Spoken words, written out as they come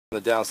The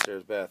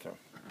downstairs bathroom.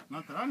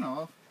 Not that I know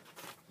of.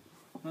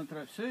 Not that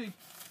I see.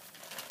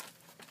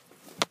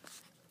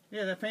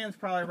 Yeah, the fan's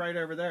probably right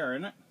over there,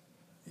 isn't it?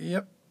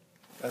 Yep.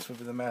 That's where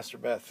the master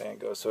bath fan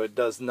goes, so it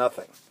does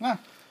nothing. Huh.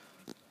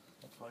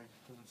 That's why it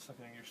doesn't suck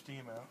any of your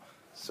steam out.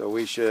 So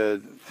we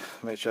should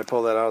I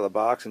pull that out of the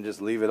box and just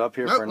leave it up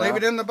here Nope, for now? leave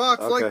it in the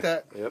box like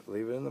that. Yep,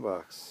 leave it in the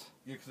box.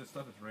 Yeah, because this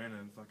stuff is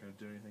random. It's not going to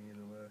do anything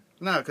either way.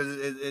 No,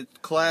 because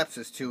it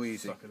collapses too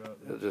easy. Suck it up.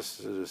 It'll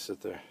just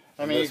sit there.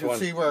 I mean, you can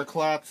see where it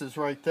collapses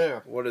right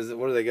there. What is it?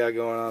 What do they got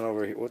going on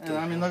over here? And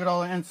I mean, look at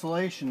all the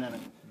insulation in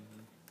it.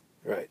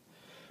 Right.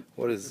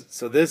 What is?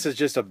 So this is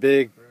just a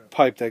big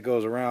pipe that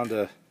goes around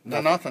to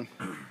Nothing.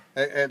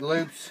 It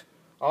loops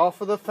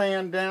off of the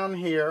fan down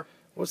here.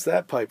 What's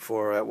that pipe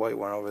for? That white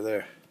one over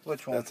there.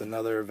 Which one? That's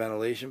another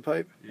ventilation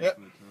pipe.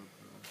 Yep.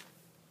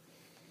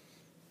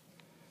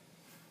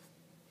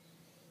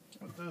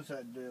 What does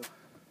that do?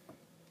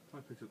 I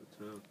picked up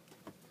the tub.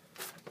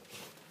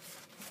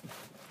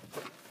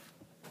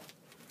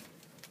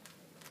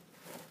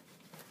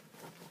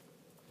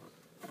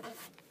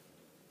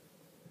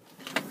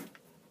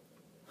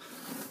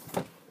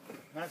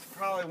 That's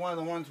probably one of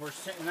the ones we're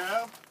sitting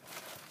out.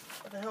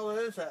 What the hell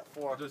is that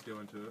for? It does go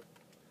into it.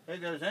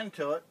 It goes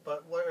into it,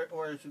 but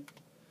where is it?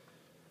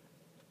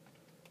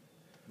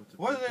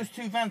 What are those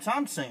two vents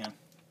I'm seeing?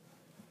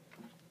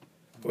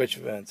 Which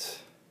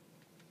vents?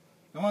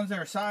 The ones that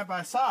are side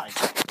by side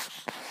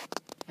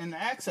in the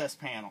access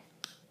panel.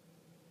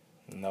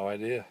 No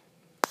idea.